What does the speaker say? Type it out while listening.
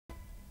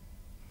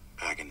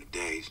Back in the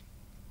days,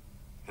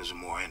 it was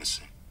more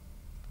innocent.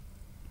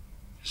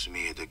 It's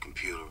me at the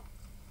computer,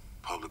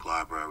 public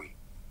library,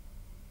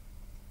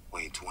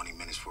 waiting 20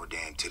 minutes for a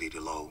damn titty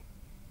to load.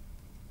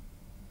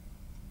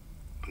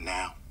 But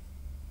now,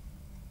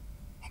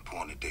 my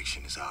porn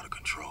addiction is out of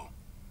control.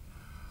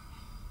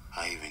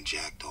 I even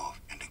jacked off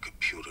in the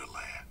computer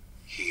lab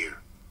here,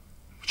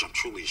 which I'm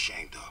truly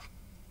ashamed of.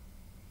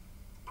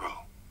 Bro,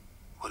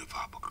 what have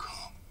I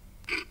become?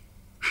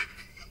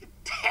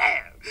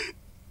 Damn,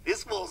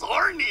 this fool's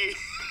horny.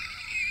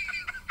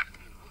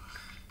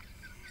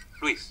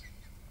 Luis,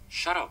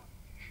 shut up.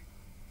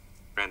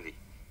 Randy,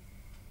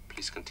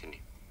 please continue.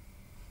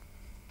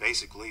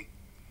 Basically,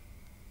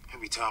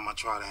 every time I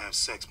try to have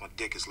sex, my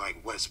dick is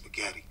like wet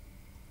spaghetti.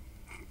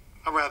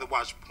 I'd rather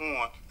watch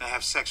porn than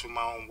have sex with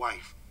my own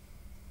wife.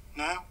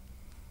 Now,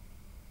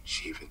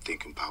 she even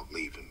thinking about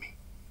leaving me.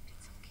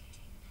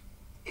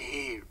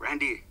 Hey,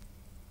 Randy,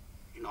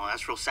 you know,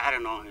 that's real sad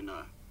and all, and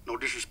no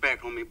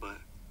disrespect, homie, but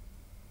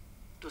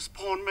does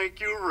porn make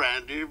you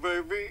Randy,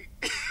 baby?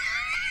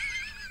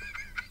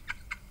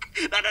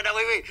 No,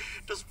 wait.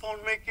 Does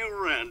porn make you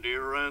Randy?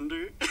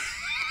 You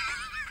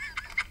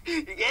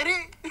get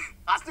it?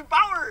 Austin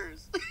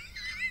Powers.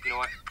 You know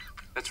what?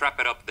 Let's wrap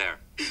it up there.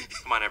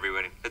 Come on,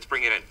 everybody. Let's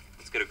bring it in.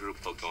 Let's get a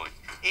group hug going.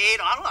 Hey,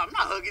 no, I'm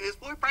not hugging this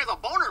boy. He probably has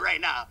a boner right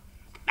now.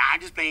 Nah,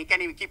 I'm just playing.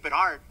 Can't even keep it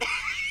hard.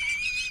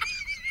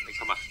 Hey,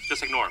 come on.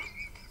 Just ignore him.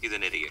 He's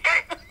an idiot.